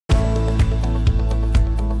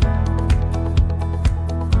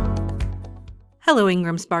Hello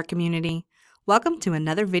IngramSpark community. Welcome to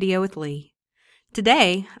another video with Lee.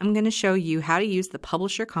 Today, I'm going to show you how to use the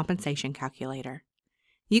Publisher Compensation Calculator.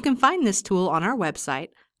 You can find this tool on our website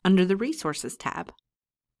under the Resources tab.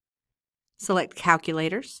 Select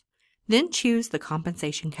Calculators, then choose the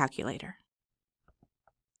Compensation Calculator.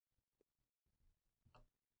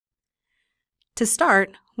 To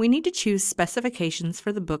start, we need to choose specifications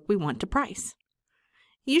for the book we want to price.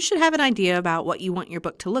 You should have an idea about what you want your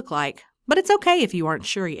book to look like, but it's okay if you aren't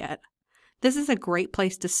sure yet. This is a great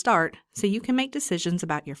place to start so you can make decisions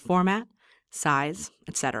about your format, size,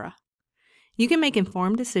 etc. You can make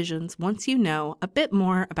informed decisions once you know a bit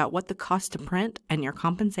more about what the cost to print and your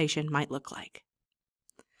compensation might look like.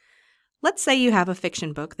 Let's say you have a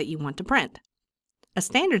fiction book that you want to print. A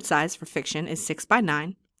standard size for fiction is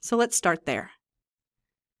 6x9, so let's start there.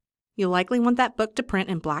 You'll likely want that book to print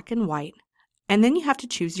in black and white, and then you have to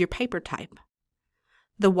choose your paper type.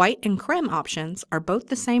 The white and creme options are both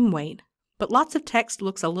the same weight, but lots of text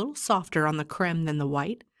looks a little softer on the creme than the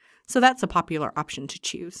white, so that's a popular option to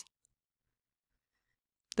choose.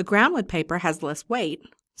 The groundwood paper has less weight,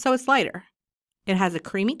 so it's lighter. It has a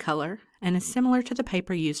creamy color and is similar to the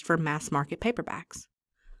paper used for mass market paperbacks.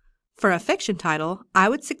 For a fiction title, I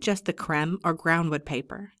would suggest the creme or groundwood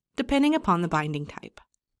paper, depending upon the binding type.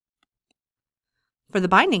 For the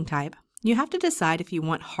binding type, you have to decide if you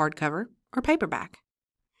want hardcover or paperback.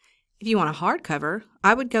 If you want a hardcover,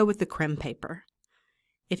 I would go with the creme paper.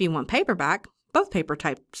 If you want paperback, both paper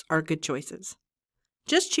types are good choices.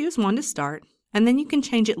 Just choose one to start, and then you can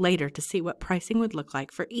change it later to see what pricing would look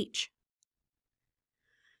like for each.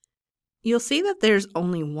 You'll see that there's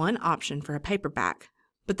only one option for a paperback,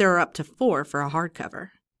 but there are up to 4 for a hardcover.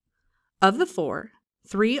 Of the 4,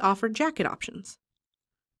 3 offer jacket options.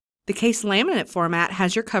 The case laminate format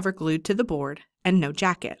has your cover glued to the board and no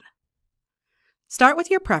jacket. Start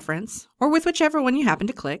with your preference, or with whichever one you happen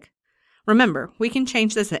to click. Remember, we can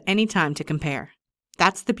change this at any time to compare.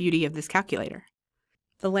 That's the beauty of this calculator.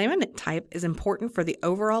 The laminate type is important for the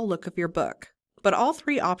overall look of your book, but all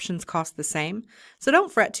 3 options cost the same, so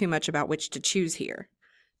don't fret too much about which to choose here.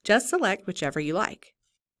 Just select whichever you like.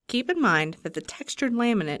 Keep in mind that the textured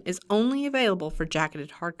laminate is only available for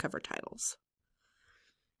jacketed hardcover titles.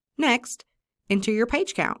 Next, enter your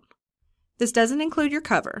page count. This doesn't include your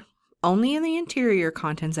cover, only in the interior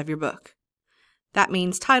contents of your book. That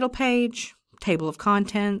means title page, table of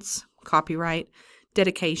contents, copyright,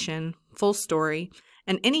 dedication, full story,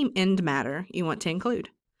 and any end matter you want to include.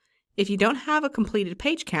 If you don't have a completed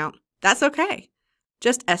page count, that's okay.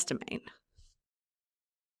 Just estimate.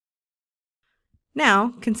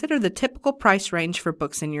 Now, consider the typical price range for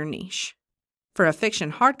books in your niche. For a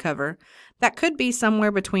fiction hardcover, that could be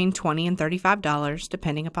somewhere between $20 and $35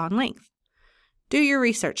 depending upon length. Do your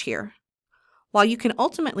research here. While you can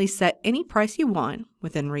ultimately set any price you want,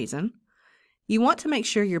 within reason, you want to make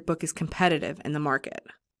sure your book is competitive in the market.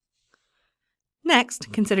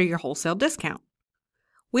 Next, consider your wholesale discount.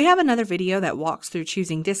 We have another video that walks through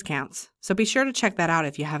choosing discounts, so be sure to check that out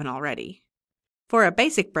if you haven't already. For a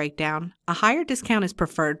basic breakdown, a higher discount is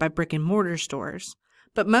preferred by brick-and-mortar stores,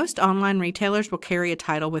 but most online retailers will carry a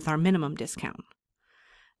title with our minimum discount.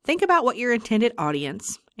 Think about what your intended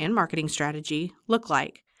audience and marketing strategy look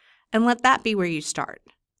like, and let that be where you start.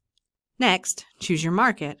 Next, choose your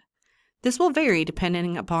market. This will vary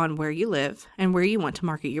depending upon where you live and where you want to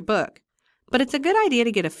market your book, but it's a good idea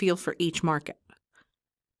to get a feel for each market.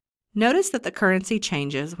 Notice that the currency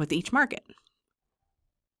changes with each market.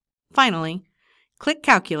 Finally, click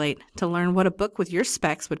Calculate to learn what a book with your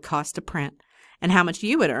specs would cost to print and how much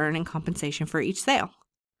you would earn in compensation for each sale.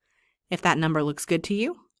 If that number looks good to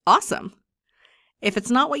you, awesome! If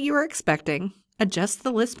it's not what you were expecting, adjust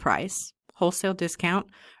the list price, wholesale discount,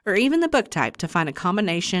 or even the book type to find a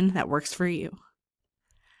combination that works for you.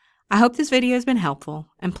 I hope this video has been helpful,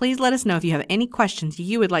 and please let us know if you have any questions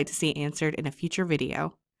you would like to see answered in a future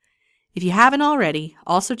video. If you haven't already,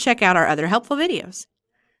 also check out our other helpful videos.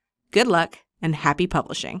 Good luck and happy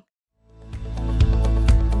publishing!